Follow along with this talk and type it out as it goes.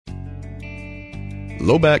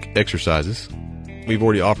low back exercises. We've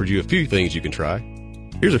already offered you a few things you can try.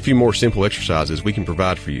 Here's a few more simple exercises we can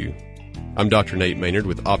provide for you. I'm Dr. Nate Maynard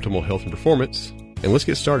with Optimal Health and Performance, and let's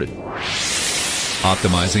get started.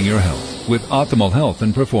 Optimizing your health with Optimal Health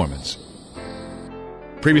and Performance.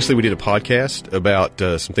 Previously, we did a podcast about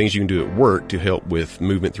some things you can do at work to help with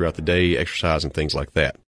movement throughout the day, exercise, and things like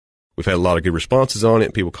that. We've had a lot of good responses on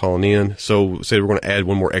it, people calling in, so we said we're going to add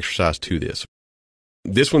one more exercise to this.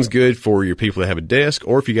 This one's good for your people that have a desk,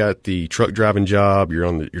 or if you got the truck driving job,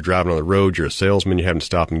 you're driving on the road, you're a salesman, you're having to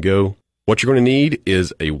stop and go. What you're going to need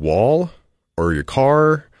is a wall, or your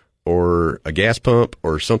car, or a gas pump,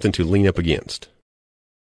 or something to lean up against.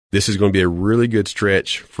 This is going to be a really good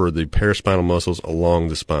stretch for the paraspinal muscles along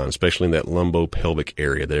the spine, especially in that lumbopelvic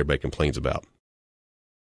area that everybody complains about.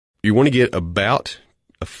 You want to get about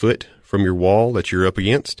a foot from your wall that you're up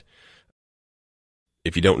against.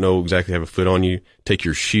 If you don't know exactly have a foot on you, take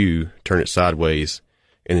your shoe, turn it sideways,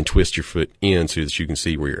 and then twist your foot in so that you can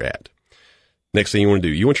see where you're at. Next thing you want to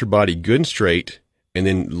do, you want your body good and straight, and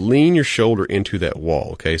then lean your shoulder into that wall,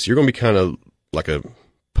 okay? So you're going to be kind of like a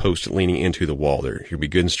post leaning into the wall there. You'll be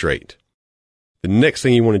good and straight. The next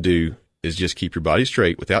thing you want to do is just keep your body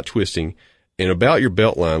straight without twisting, and about your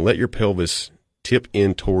belt line, let your pelvis tip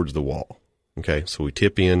in towards the wall. Okay, so we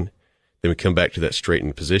tip in, then we come back to that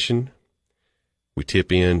straightened position. We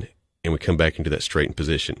tip in, and we come back into that straightened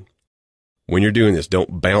position. When you're doing this,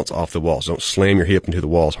 don't bounce off the walls. Don't slam your hip into the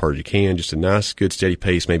wall as hard as you can. Just a nice, good, steady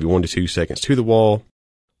pace, maybe 1 to 2 seconds to the wall,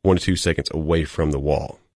 1 to 2 seconds away from the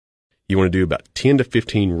wall. You want to do about 10 to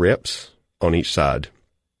 15 reps on each side.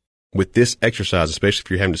 With this exercise, especially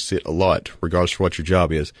if you're having to sit a lot, regardless of what your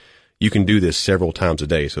job is, you can do this several times a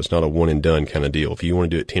day, so it's not a one and done kind of deal. If you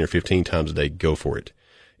want to do it 10 or 15 times a day, go for it.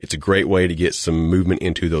 It's a great way to get some movement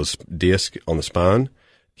into those discs on the spine,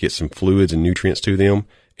 get some fluids and nutrients to them,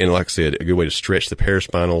 and like I said, a good way to stretch the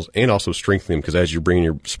paraspinals and also strengthen them, because as you're bringing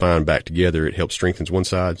your spine back together, it helps strengthen one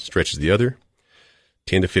side, stretches the other.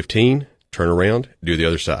 10 to 15, turn around, do the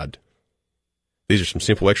other side. These are some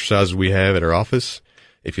simple exercises we have at our office.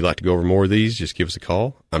 If you'd like to go over more of these, just give us a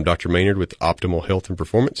call. I'm Dr. Maynard with Optimal Health and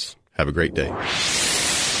Performance. Have a great day.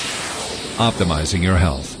 Optimizing your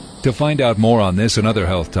health. To find out more on this and other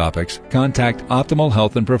health topics, contact Optimal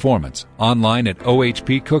Health and Performance online at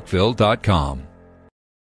ohpcookville.com.